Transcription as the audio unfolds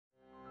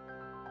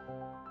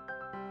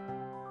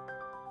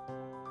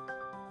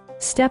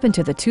Step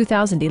into the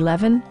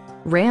 2011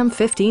 Ram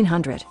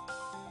 1500.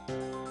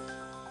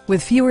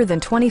 With fewer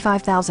than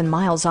 25,000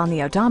 miles on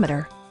the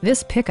odometer,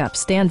 this pickup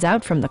stands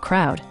out from the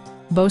crowd,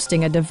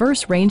 boasting a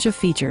diverse range of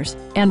features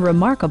and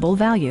remarkable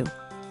value.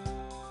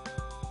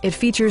 It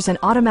features an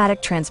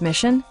automatic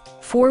transmission,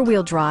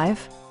 four-wheel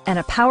drive, and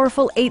a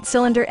powerful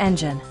 8-cylinder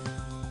engine.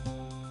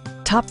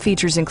 Top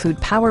features include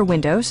power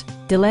windows,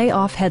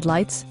 delay-off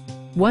headlights,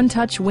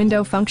 one-touch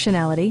window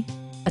functionality,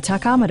 a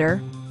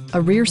tachometer, a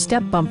rear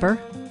step bumper,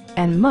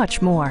 and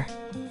much more.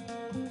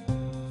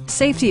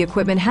 Safety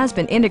equipment has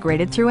been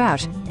integrated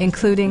throughout,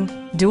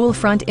 including dual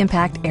front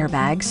impact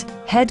airbags,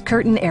 head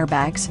curtain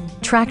airbags,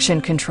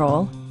 traction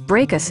control,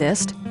 brake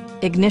assist,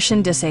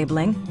 ignition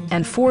disabling,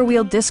 and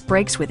four-wheel disc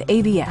brakes with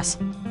ABS.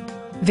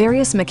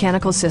 Various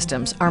mechanical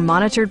systems are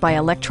monitored by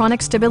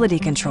electronic stability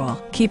control,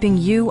 keeping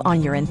you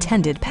on your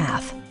intended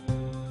path.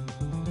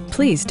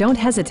 Please don't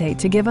hesitate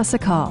to give us a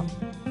call.